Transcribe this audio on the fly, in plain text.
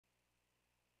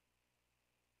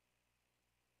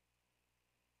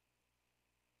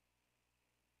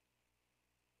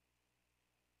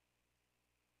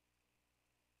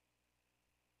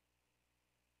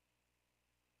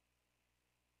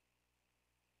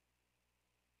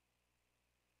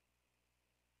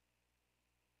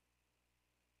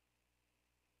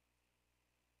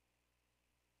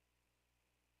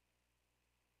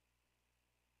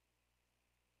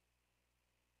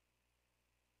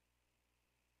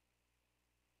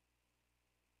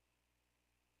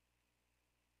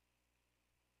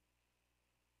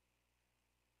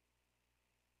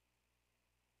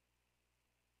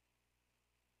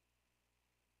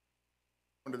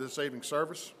to this evening's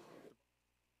service.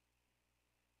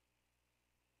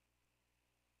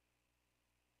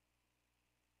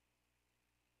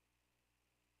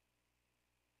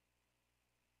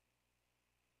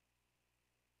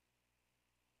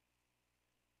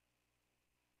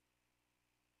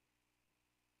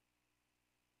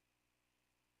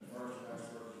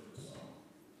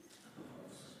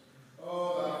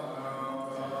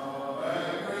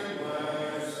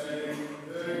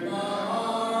 Sing my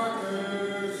heart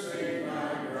to sing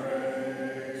my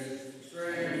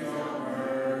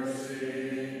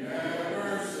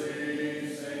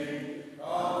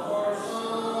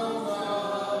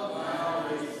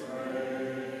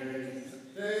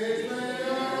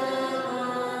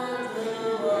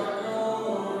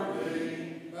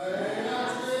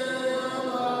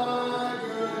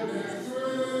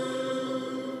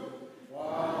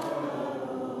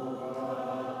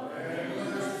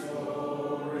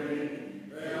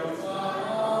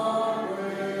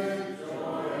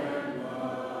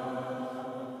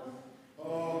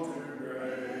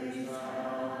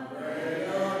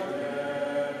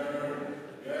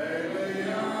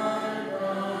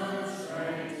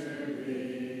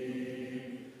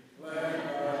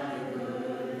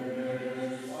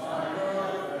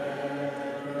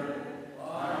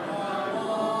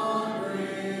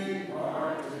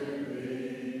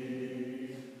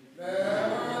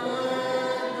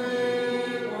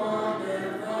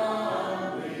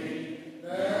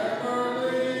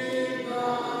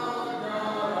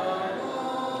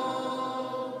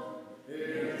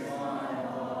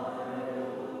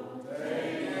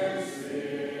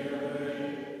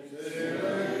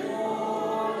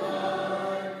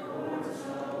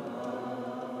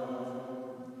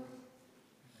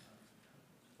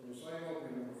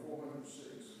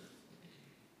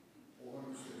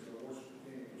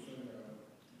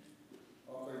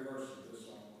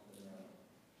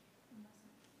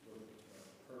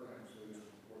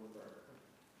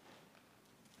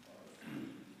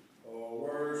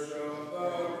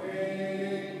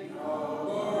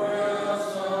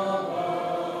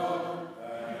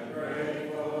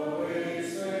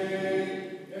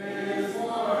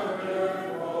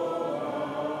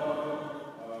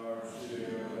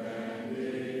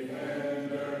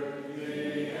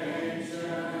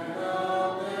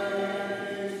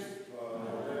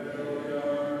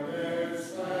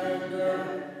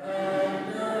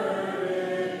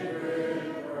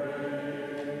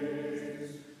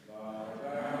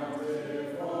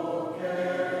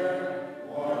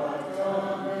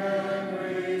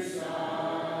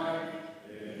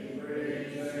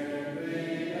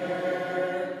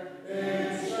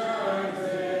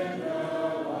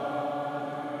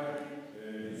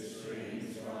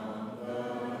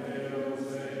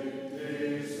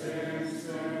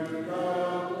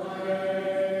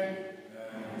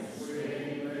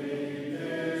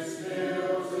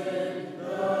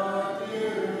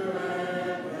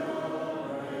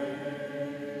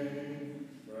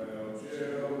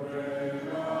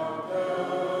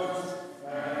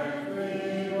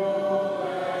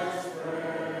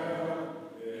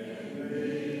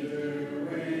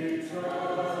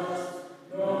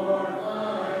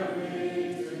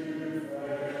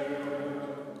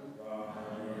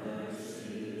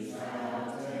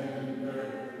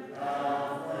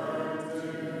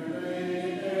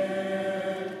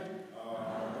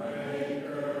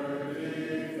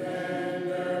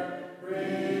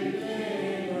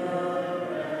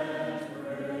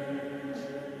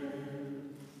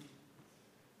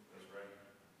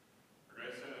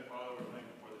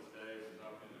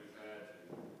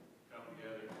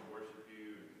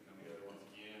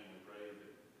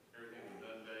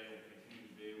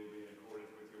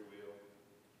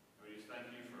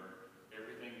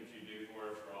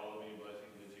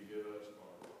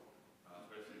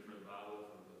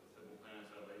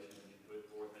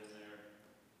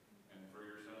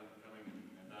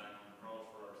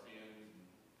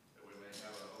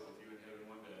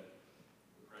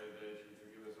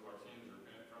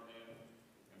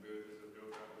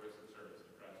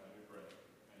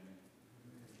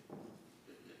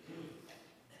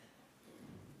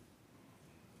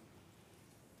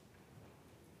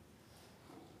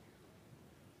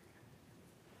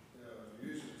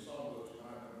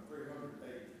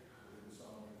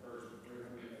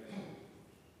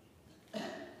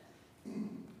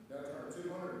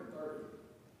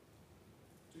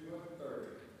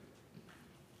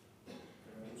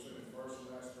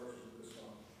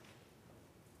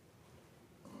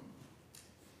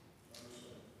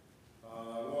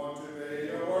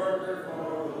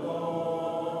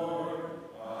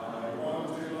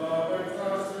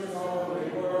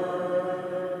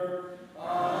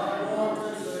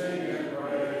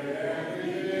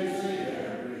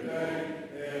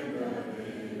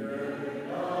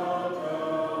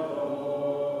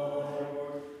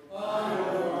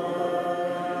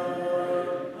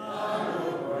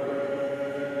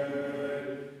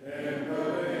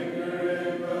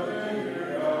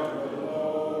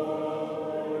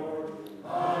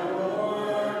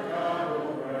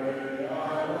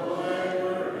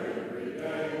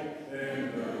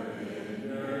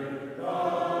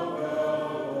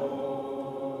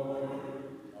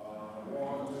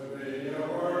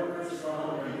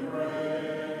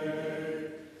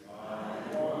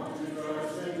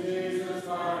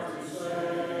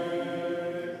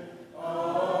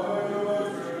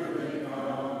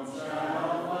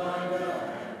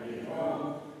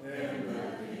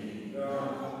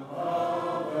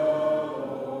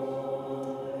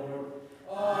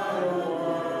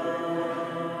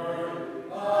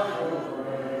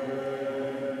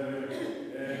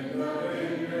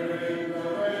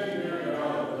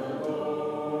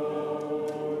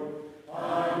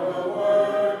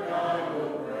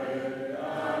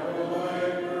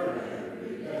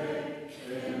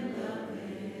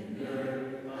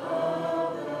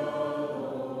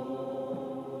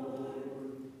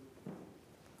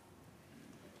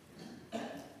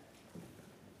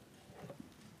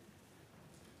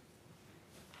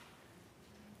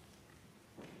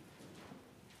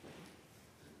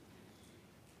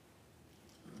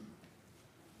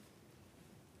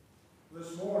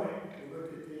This morning, we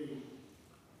look at the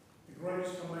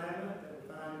greatest commandment that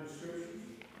we find in the Scriptures.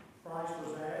 Christ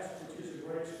was asked, which is the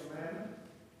greatest commandment?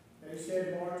 And he said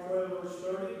in Mark 12, verse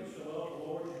 30, you shall love the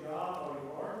Lord your God with all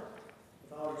your heart,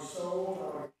 with all your soul, with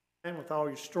all your mind, with all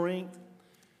your strength.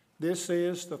 This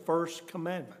is the first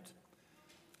commandment.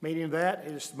 Meaning that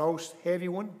it is the most heavy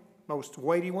one, most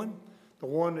weighty one, the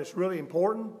one that's really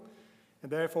important.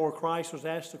 And therefore Christ was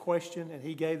asked the question and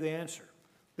he gave the answer.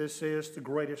 This is the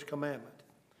greatest commandment.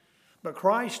 But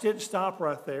Christ didn't stop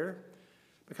right there,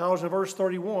 because in verse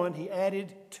 31 he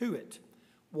added to it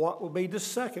what will be the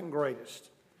second greatest.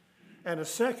 And the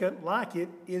second like it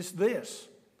is this: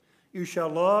 you shall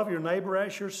love your neighbor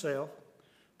as yourself.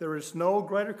 There is no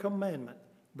greater commandment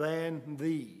than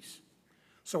these.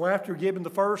 So after giving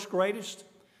the first greatest,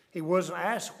 he wasn't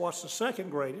asked what's the second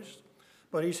greatest,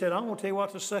 but he said, I'm going to tell you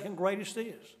what the second greatest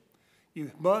is. You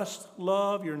must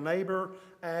love your neighbor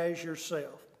as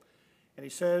yourself. And he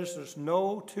says there's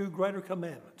no two greater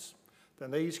commandments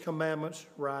than these commandments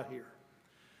right here.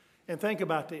 And think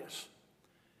about this.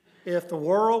 If the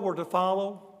world were to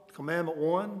follow commandment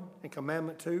 1 and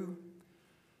commandment 2,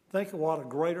 think of what a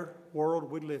greater world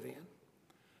we'd live in.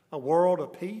 A world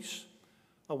of peace,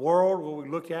 a world where we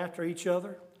look after each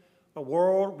other, a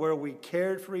world where we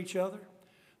cared for each other.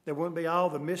 There wouldn't be all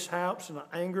the mishaps and the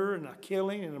anger and the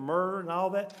killing and the murder and all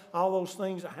that, all those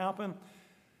things that happen.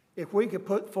 If we could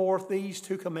put forth these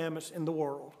two commandments in the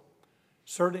world,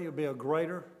 certainly it would be a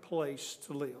greater place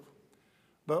to live.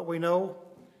 But we know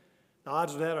the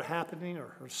odds of that are happening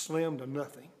are slim to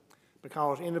nothing,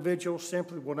 because individuals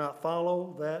simply will not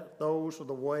follow that. Those are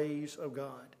the ways of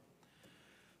God.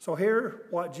 So here,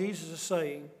 what Jesus is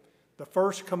saying, the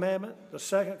first commandment, the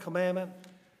second commandment,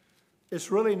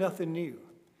 it's really nothing new.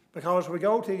 Because we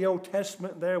go to the Old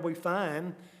Testament, there we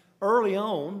find early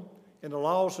on in the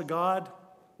laws of God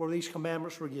where these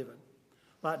commandments were given.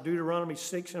 Like Deuteronomy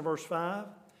 6 and verse 5,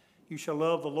 you shall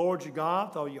love the Lord your God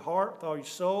with all your heart, with all your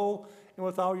soul, and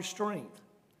with all your strength.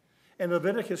 In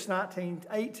Leviticus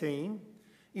 19:18,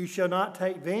 you shall not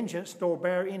take vengeance nor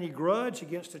bear any grudge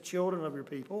against the children of your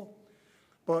people,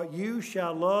 but you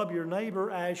shall love your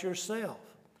neighbor as yourself.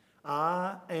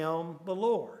 I am the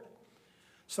Lord.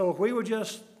 So if we would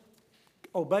just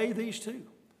obey these two,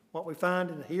 what we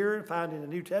find in here and find in the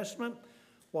New Testament,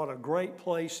 what a great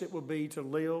place it would be to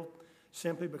live,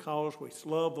 simply because we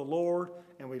love the Lord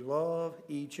and we love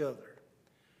each other.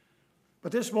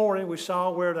 But this morning we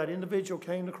saw where that individual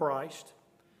came to Christ,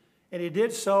 and he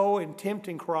did so in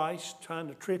tempting Christ, trying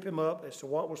to trip him up as to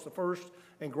what was the first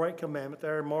and great commandment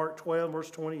there in Mark 12,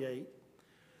 verse 28.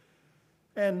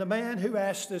 And the man who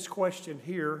asked this question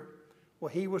here, well,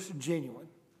 he was genuine.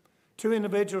 Two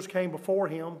individuals came before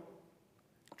him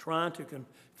trying to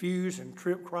confuse and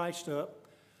trip Christ up.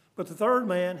 But the third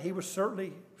man, he was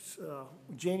certainly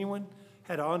genuine,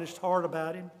 had an honest heart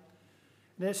about him.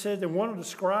 And it said that one of the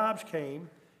scribes came,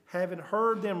 having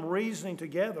heard them reasoning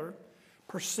together,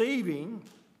 perceiving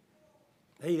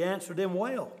he answered them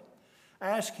well.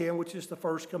 Ask him which is the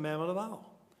first commandment of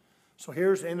all. So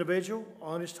here's the individual,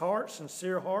 honest heart,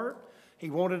 sincere heart. He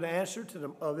wanted an answer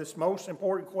to this most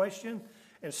important question.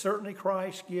 And certainly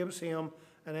Christ gives him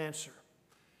an answer.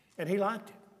 And he liked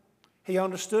it. He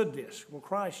understood this. Well,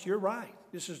 Christ, you're right.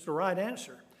 This is the right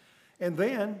answer. And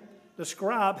then the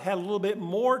scribe had a little bit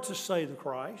more to say to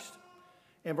Christ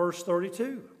in verse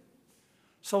 32.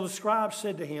 So the scribe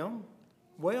said to him,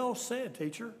 well said,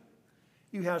 teacher.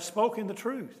 You have spoken the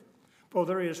truth. For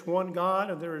there is one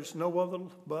God, and there is no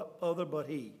other but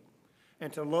he.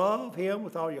 And to love him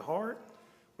with all your heart,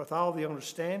 with all the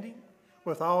understanding,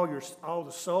 with all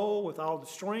the soul, with all the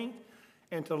strength,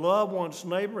 and to love one's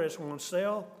neighbor as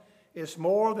oneself is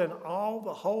more than all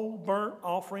the whole burnt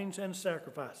offerings and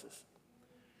sacrifices.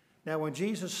 Now when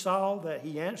Jesus saw that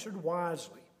he answered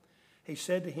wisely, he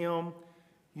said to him,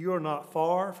 you are not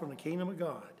far from the kingdom of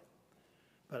God.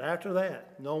 But after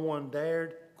that, no one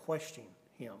dared question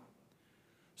him.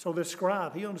 So this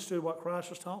scribe, he understood what Christ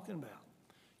was talking about.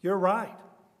 You're right.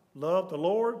 Love the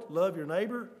Lord, love your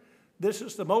neighbor. This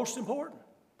is the most important,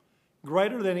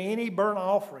 greater than any burnt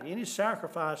offering, any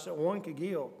sacrifice that one could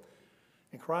give.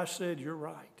 And Christ said, you're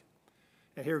right.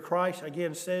 And here Christ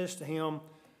again says to him,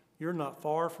 you're not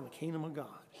far from the kingdom of God.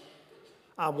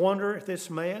 I wonder if this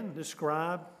man, this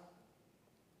scribe,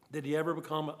 did he ever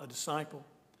become a disciple?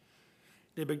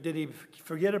 Did he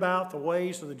forget about the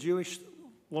ways of the Jewish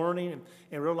learning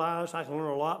and realize I can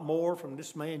learn a lot more from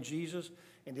this man Jesus?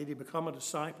 And did he become a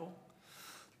disciple?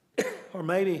 Or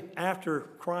maybe after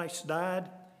Christ died,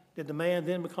 did the man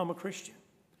then become a Christian?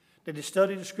 Did he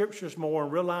study the Scriptures more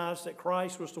and realize that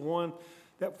Christ was the one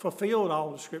that fulfilled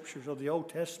all the Scriptures of the Old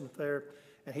Testament there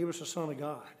and he was the Son of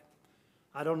God.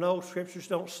 I don't know, scriptures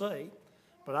don't say,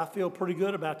 but I feel pretty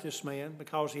good about this man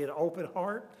because he had an open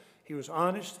heart, he was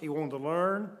honest, he wanted to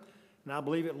learn, and I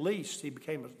believe at least he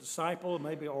became a disciple,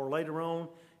 maybe, or later on,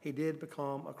 he did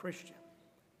become a Christian.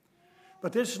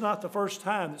 But this is not the first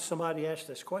time that somebody asked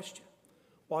this question.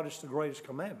 What is the greatest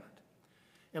commandment?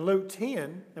 In Luke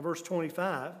 10, in verse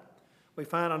 25, we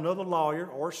find another lawyer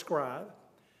or scribe,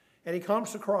 and he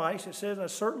comes to Christ. It says, a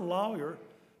certain lawyer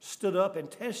stood up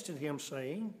and tested him,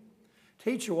 saying,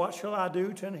 Teacher, what shall I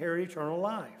do to inherit eternal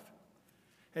life?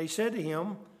 And he said to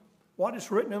him, what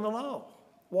is written in the law?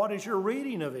 What is your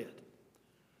reading of it?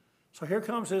 So here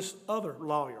comes this other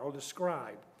lawyer, or the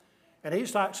scribe. And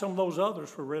he's like some of those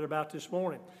others we read about this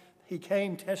morning. He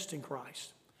came testing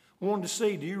Christ. Wanted to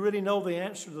see, do you really know the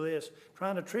answer to this?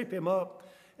 Trying to trip him up.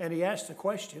 And he asked the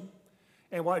question.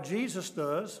 And what Jesus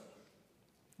does,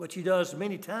 which he does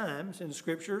many times in the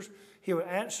scriptures, he will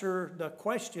answer the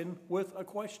question with a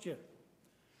question.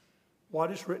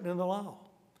 What is written in the law?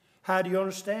 How do you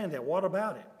understand that? What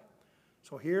about it?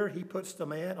 So here he puts the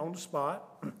man on the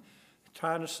spot,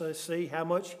 trying to see how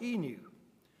much he knew.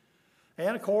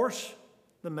 And of course,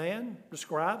 the man, the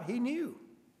scribe, he knew.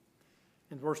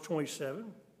 In verse 27,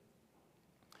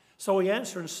 so he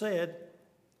answered and said,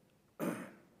 maybe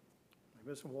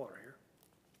some water here.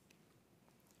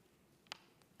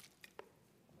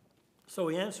 So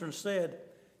he answered and said,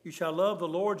 you shall love the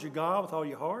Lord your God with all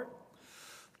your heart,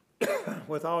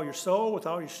 with all your soul, with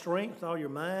all your strength, with all your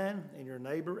mind, and your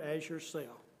neighbor as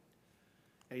yourself.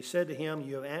 And he said to him,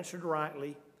 you have answered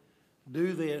rightly.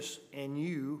 Do this, and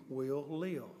you will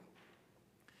live.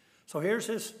 So here's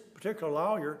this particular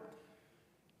lawyer.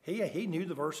 He knew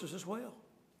the verses as well.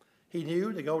 He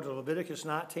knew to go to Leviticus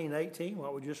 19:18,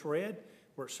 what we just read,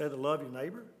 where it said to love your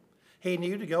neighbor. He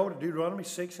knew to go to Deuteronomy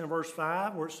 6 and verse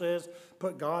 5, where it says,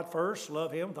 put God first,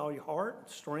 love him with all your heart,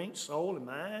 strength, soul, and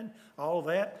mind, all of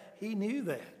that. He knew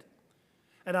that.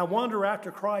 And I wonder,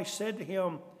 after Christ said to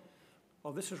him,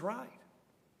 oh, this is right,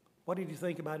 what did he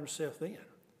think about himself then?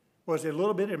 Was he a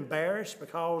little bit embarrassed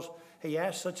because he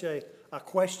asked such a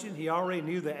question he already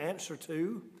knew the answer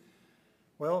to?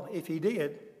 Well, if he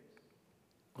did,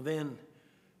 then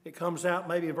it comes out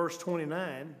maybe in verse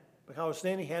 29, because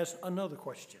then he has another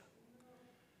question.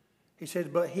 He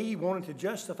said, but he wanted to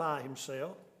justify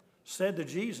himself, said to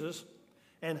Jesus,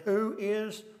 and who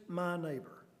is my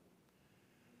neighbor?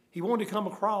 He wanted to come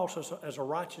across as a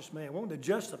righteous man, wanted to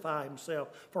justify himself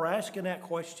for asking that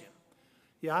question.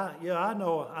 I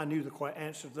know I knew the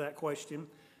answer to that question.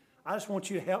 I just want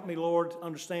you to help me, Lord, to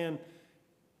understand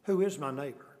who is my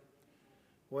neighbor.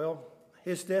 Well,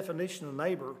 his definition of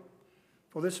neighbor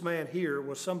for this man here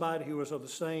was somebody who was of the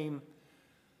same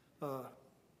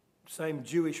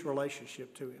Jewish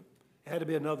relationship to him. It had to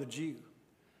be another Jew.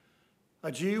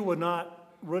 A Jew would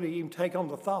not really even take on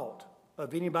the thought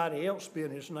of anybody else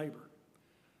being his neighbor.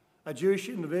 A Jewish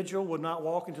individual would not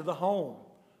walk into the home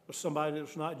of somebody that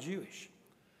was not Jewish.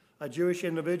 A Jewish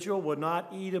individual would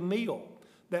not eat a meal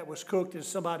that was cooked in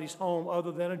somebody's home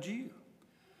other than a Jew.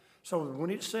 So when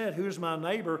it said, who's my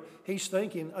neighbor, he's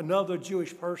thinking another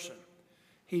Jewish person.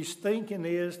 He's thinking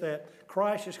is that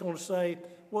Christ is going to say,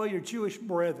 well, your Jewish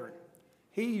brethren,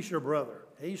 he's your brother.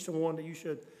 He's the one that you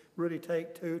should really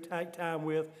take time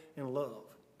with and love.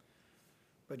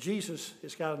 But Jesus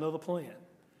has got another plan.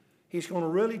 He's going to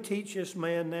really teach this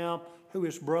man now who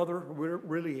his brother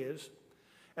really is.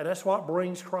 And that's what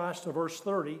brings Christ to verse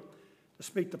 30 to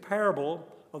speak the parable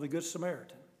of the Good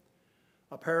Samaritan.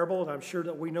 A parable that I'm sure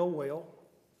that we know well.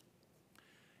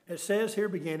 It says here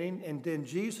beginning, and then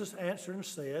Jesus answered and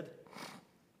said,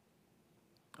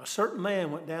 a certain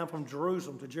man went down from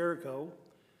Jerusalem to Jericho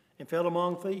and fell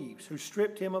among thieves, who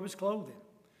stripped him of his clothing,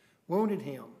 wounded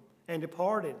him, and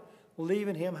departed,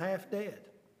 leaving him half dead.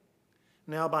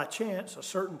 Now by chance a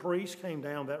certain priest came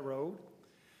down that road,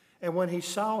 and when he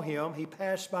saw him, he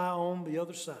passed by on the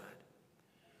other side.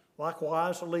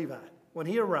 Likewise a Levite, when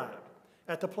he arrived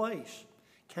at the place,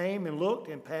 came and looked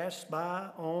and passed by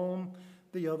on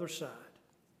the other side.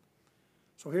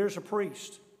 So here's a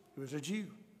priest who is a Jew.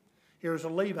 Here's a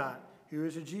Levite who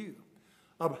is a Jew.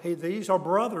 These are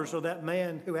brothers of that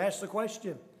man who asked the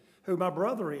question, who my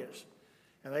brother is.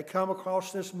 And they come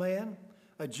across this man,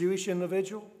 a Jewish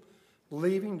individual,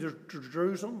 leaving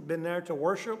Jerusalem, been there to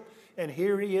worship, and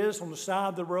here he is on the side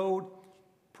of the road,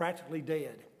 practically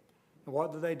dead. And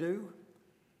what do?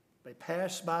 They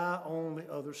pass by on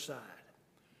the other side.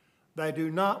 They do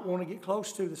not want to get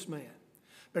close to this man,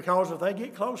 because if they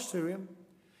get close to him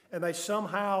and they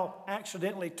somehow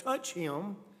accidentally touch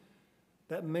him,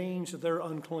 that means that they're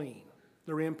unclean.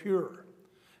 They're impure.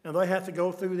 And they have to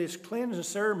go through this cleansing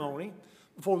ceremony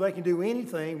before they can do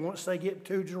anything once they get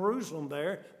to Jerusalem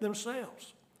there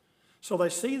themselves. So they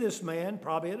see this man,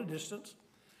 probably at a distance.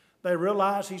 They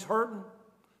realize he's hurting.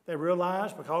 They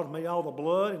realize because of maybe all the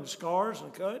blood and scars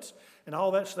and cuts and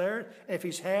all that's there. If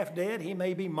he's half dead, he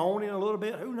may be moaning a little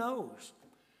bit. Who knows?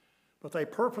 But they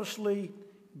purposely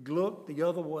look the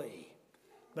other way.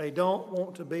 They don't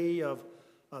want to be of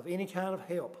any kind of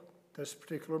help to this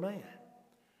particular man.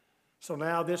 So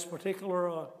now this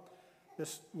particular,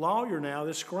 this lawyer now,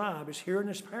 this scribe, is hearing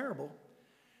this parable.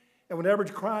 And whenever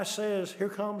Christ says, here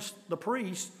comes the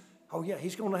priest, oh yeah,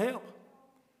 he's going to help.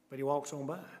 But he walks on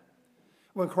by.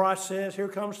 When Christ says, here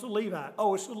comes the Levite,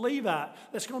 oh, it's the Levite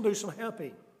that's going to do some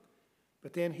helping.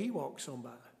 But then he walks on by.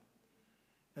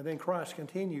 And then Christ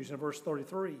continues in verse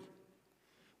 33.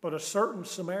 But a certain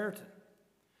Samaritan,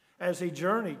 as he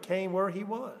journeyed, came where he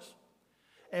was.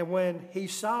 And when he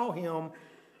saw him,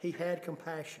 he had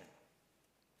compassion.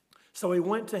 So he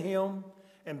went to him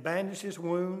and bandaged his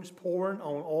wounds, pouring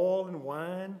on oil and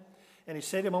wine. And he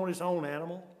set him on his own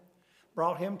animal,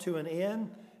 brought him to an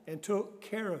inn, and took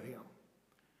care of him.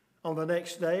 On the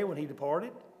next day, when he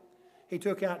departed, he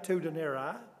took out 2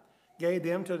 denarii, gave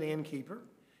them to the innkeeper,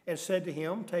 and said to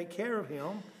him, take care of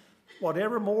him.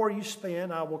 Whatever more you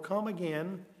spend, I will come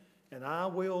again, and I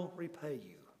will repay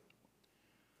you.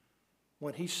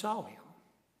 When he saw him,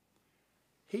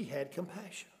 he had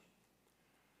compassion.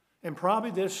 And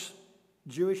probably this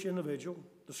Jewish individual,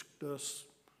 the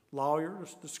lawyer,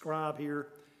 the scribe here,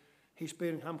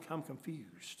 I'm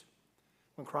confused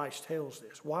when Christ tells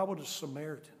this. Why would a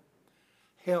Samaritan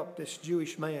help this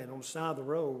Jewish man on the side of the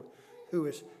road who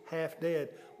is half dead?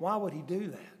 Why would he do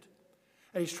that?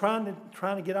 And he's trying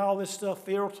to get all this stuff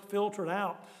filtered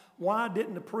out. Why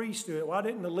didn't the priest do it? Why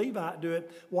didn't the Levite do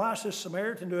it? Why is this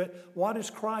Samaritan do it? What is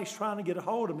Christ trying to get a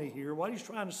hold of me here? What he's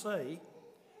trying to say?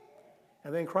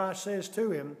 And then Christ says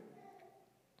to him,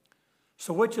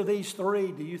 so which of these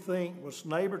 3 do you think was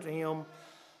neighbor to him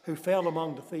who fell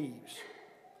among the thieves?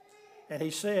 And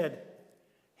he said,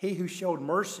 he who showed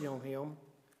mercy on him.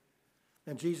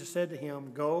 And Jesus said to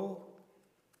him, go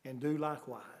and do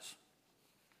likewise.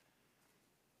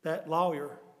 That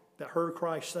lawyer that heard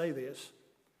Christ say this,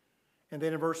 and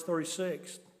then in verse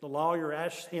 36, the lawyer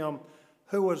asked him,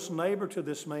 who was neighbor to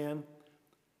this man?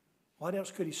 What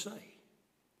else could he say?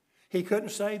 He couldn't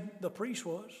say the priest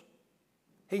was.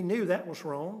 He knew that was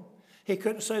wrong. He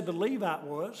couldn't say the Levite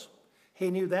was.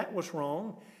 He knew that was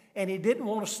wrong. And he didn't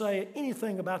want to say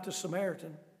anything about the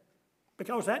Samaritan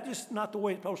because that's just not the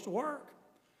way it's supposed to work.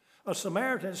 A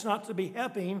Samaritan is not to be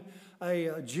helping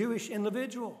a Jewish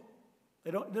individual.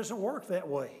 It doesn't work that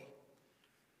way.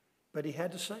 But he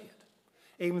had to say it.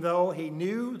 Even though he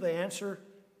knew the answer,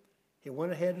 he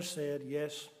went ahead and said,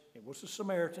 yes, it was a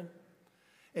Samaritan.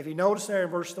 If you notice there in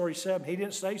verse 37, he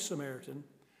didn't say Samaritan.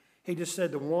 He just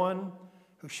said the one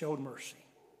who showed mercy.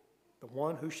 The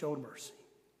one who showed mercy.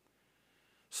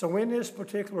 So in this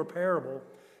particular parable,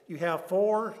 you have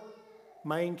 4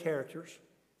 main characters.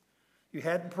 You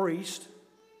had the priest,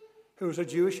 who was a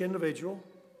Jewish individual.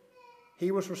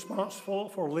 He was responsible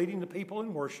for leading the people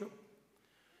in worship.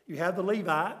 You had the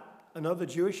Levite, another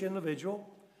Jewish individual.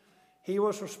 He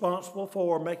was responsible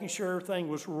for making sure everything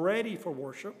was ready for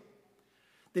worship.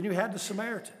 Then you had the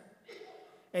Samaritan.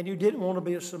 And you didn't want to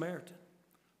be a Samaritan.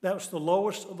 That was the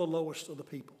lowest of the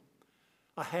people.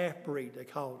 A half-breed, they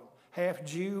called them. Half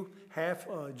Jew, half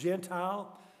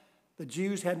Gentile. The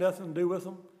Jews had nothing to do with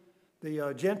them.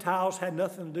 The Gentiles had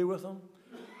nothing to do with them.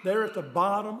 They're at the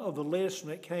bottom of the list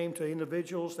when it came to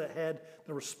individuals that had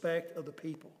the respect of the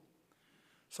people.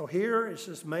 So here is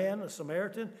this man, a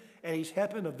Samaritan, and he's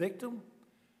helping a victim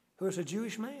who is a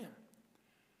Jewish man.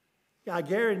 I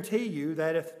guarantee you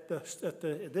that if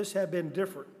this had been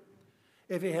different,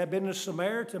 if it had been a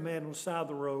Samaritan man on the side of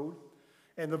the road,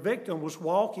 and the victim was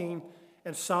walking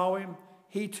and saw him,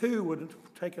 he too would have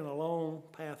taken a long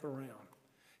path around.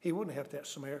 He wouldn't have that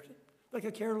Samaritan. They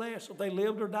could care less if they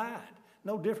lived or died.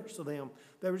 No difference to them.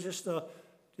 They were just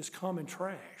common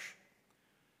trash.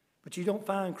 But you don't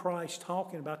find Christ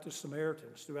talking about the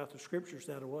Samaritans throughout the Scriptures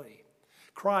that way.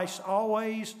 Christ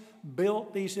always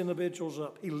built these individuals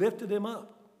up. He lifted them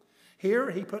up. Here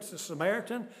he puts the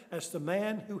Samaritan as the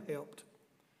man who helped.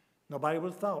 Nobody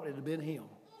would have thought it had been him.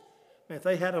 And if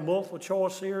they had a multiple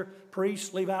choice here,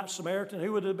 priest, Levite, Samaritan,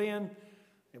 who would it have been?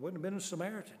 It wouldn't have been a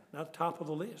Samaritan, not the top of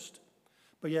the list.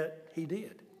 But yet he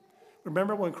did.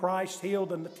 Remember when Christ healed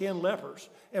the 10 lepers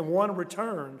and one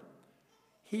returned,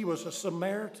 he was a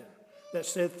Samaritan that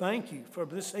said, thank you for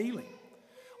this healing.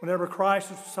 Whenever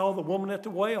Christ saw the woman at the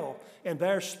well and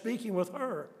there speaking with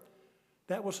her,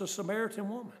 that was a Samaritan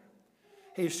woman.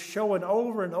 He's showing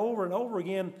over and over and over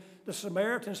again the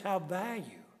Samaritans have value.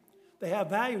 They have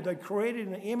value. They're created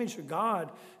in the image of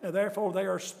God, and therefore they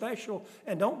are special.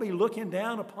 And don't be looking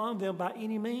down upon them by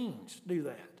any means. Do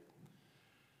that.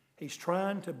 He's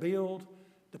trying to build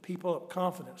the people up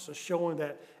confidence of showing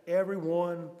that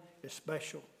everyone is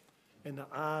special in the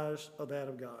eyes of that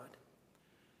of God.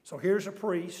 So here's a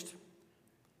priest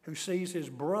who sees his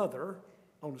brother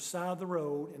on the side of the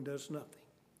road and does nothing.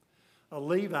 A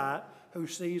Levite who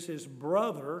sees his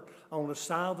brother on the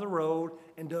side of the road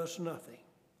and does nothing.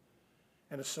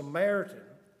 And a Samaritan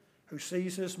who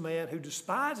sees this man who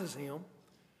despises him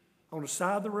on the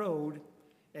side of the road,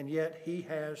 and yet he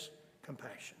has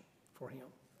compassion for him.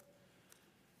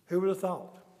 Who would have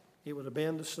thought it would have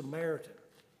been the Samaritan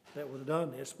that would have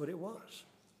done this, but it was.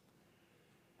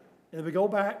 And if we go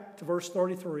back to verse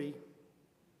 33,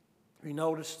 we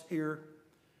noticed here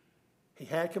he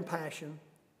had compassion,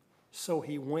 so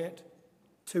he went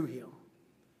to him.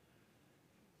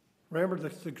 Remember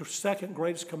the second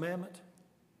greatest commandment?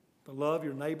 To love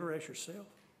your neighbor as yourself.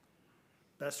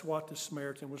 That's what the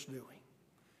Samaritan was doing.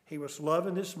 He was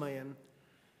loving this man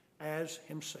as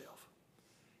himself.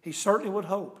 He certainly would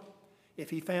hope, if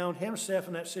he found himself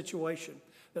in that situation,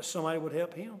 that somebody would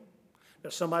help him,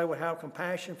 that somebody would have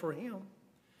compassion for him.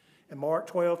 In Mark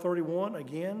 12:31,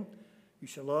 again, you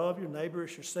shall love your neighbor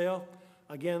as yourself.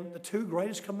 Again, the two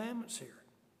greatest commandments here.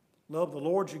 Love the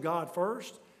Lord your God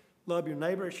first. Love your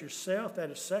neighbor as yourself.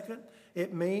 That is second.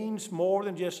 It means more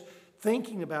than just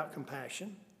thinking about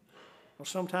compassion. Well,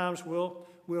 sometimes we'll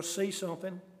see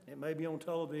something. It may be on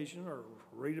television or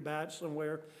read about it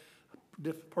somewhere.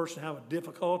 A person have a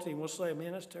difficulty, and we'll say,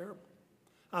 man, that's terrible.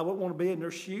 I wouldn't want to be in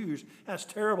their shoes. That's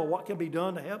terrible. What can be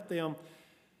done to help them?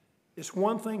 It's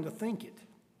one thing to think it,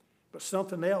 but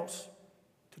something else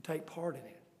to take part in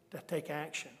it, to take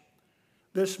action.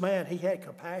 This man, he had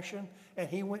compassion, and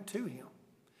he went to him.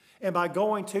 And by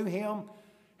going to him,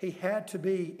 he had to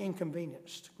be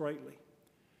inconvenienced greatly.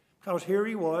 Because here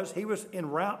he was en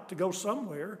route to go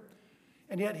somewhere,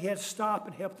 and yet he had to stop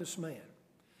and help this man.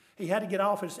 He had to get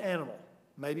off his animal.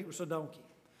 Maybe it was a donkey.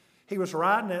 He was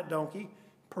riding that donkey,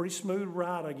 pretty smooth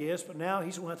ride, I guess, but now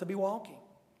he's going to have to be walking.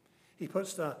 He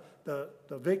puts the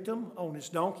victim on his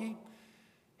donkey.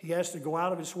 He has to go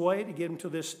out of his way to get him to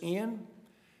this inn.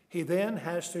 He then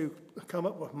has to come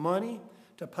up with money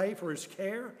to pay for his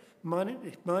care, money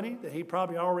that he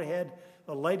probably already had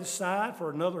laid aside for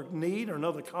another need or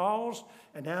another cause,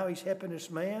 and now he's helping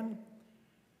this man.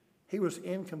 He was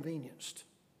inconvenienced.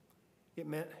 It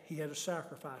meant he had to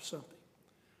sacrifice something.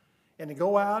 And to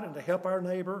go out and to help our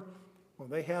neighbor when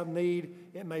they have need,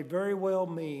 it may very well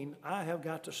mean I have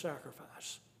got to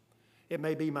sacrifice. It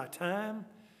may be my time,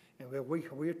 and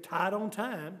we're tight on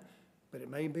time, but it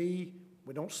may be,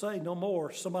 we don't say no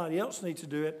more, somebody else needs to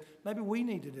do it. Maybe we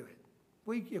need to do it.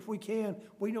 If we can,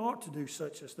 we ought to do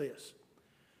such as this.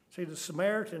 See, the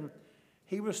Samaritan,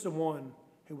 he was the one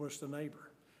who was the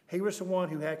neighbor. He was the one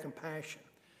who had compassion.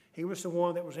 He was the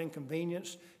one that was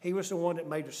inconvenienced. He was the one that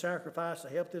made the sacrifice to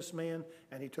help this man,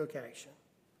 and he took action.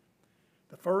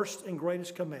 The first and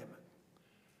greatest commandment.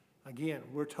 Again,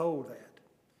 we're told that.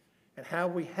 And how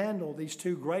we handle these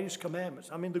two greatest commandments.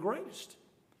 I mean, the greatest.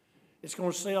 It's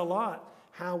going to say a lot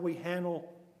how we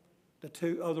handle the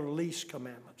two other least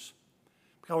commandments.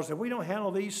 Because if we don't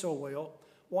handle these so well,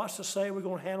 what's to say we're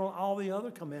going to handle all the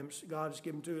other commandments that God has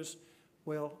given to us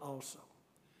well also?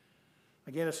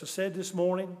 Again, as I said this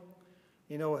morning,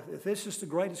 you know, if this is the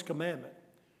greatest commandment,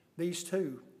 these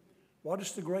two, what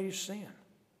is the greatest sin?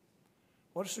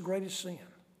 What is the greatest sin?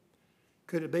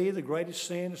 Could it be the greatest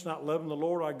sin is not loving the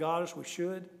Lord our God as we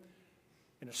should?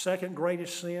 And the second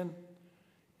greatest sin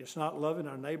is not loving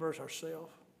our neighbors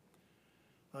ourselves?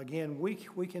 Again, we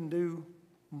can do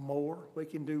more. We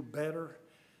can do better.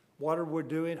 Whatever we're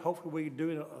doing, hopefully we're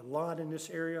doing a lot in this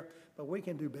area, but we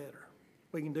can do better.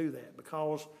 We can do that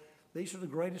because these are the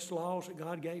greatest laws that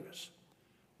God gave us.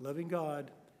 Loving God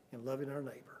and loving our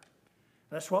neighbor.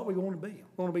 That's what we want to be. We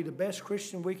want to be the best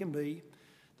Christian we can be,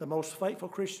 the most faithful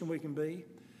Christian we can be,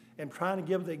 and trying to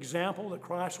give the example that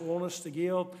Christ wants us to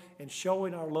give and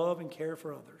showing our love and care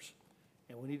for others.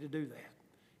 And we need to do that.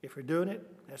 If we're doing it,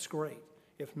 that's great.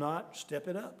 If not, step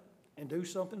it up and do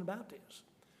something about this.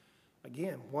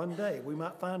 Again, one day we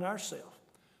might find ourselves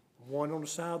one on the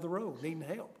side of the road needing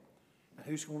help. And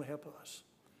who's going to help us?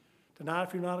 Tonight,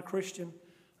 if you're not a Christian,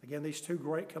 again, these two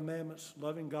great commandments,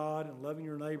 loving God and loving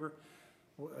your neighbor.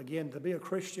 Again, to be a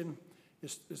Christian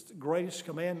is the greatest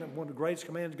commandment, one of the greatest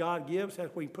commands God gives,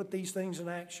 that we put these things in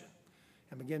action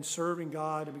and begin serving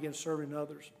God and begin serving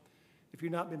others. If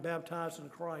you've not been baptized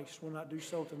into Christ, will not do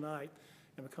so tonight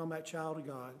and become that child of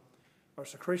God. or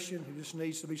it's a Christian who just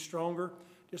needs to be stronger,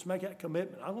 just make that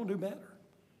commitment. I'm going to do better.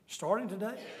 Starting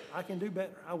today, I can do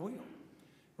better. I will.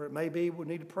 Or it may be we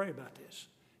need to pray about this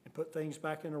and put things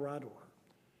back in the right order.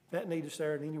 If that need is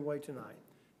there in any way tonight,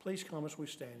 please come as we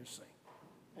stand and sing.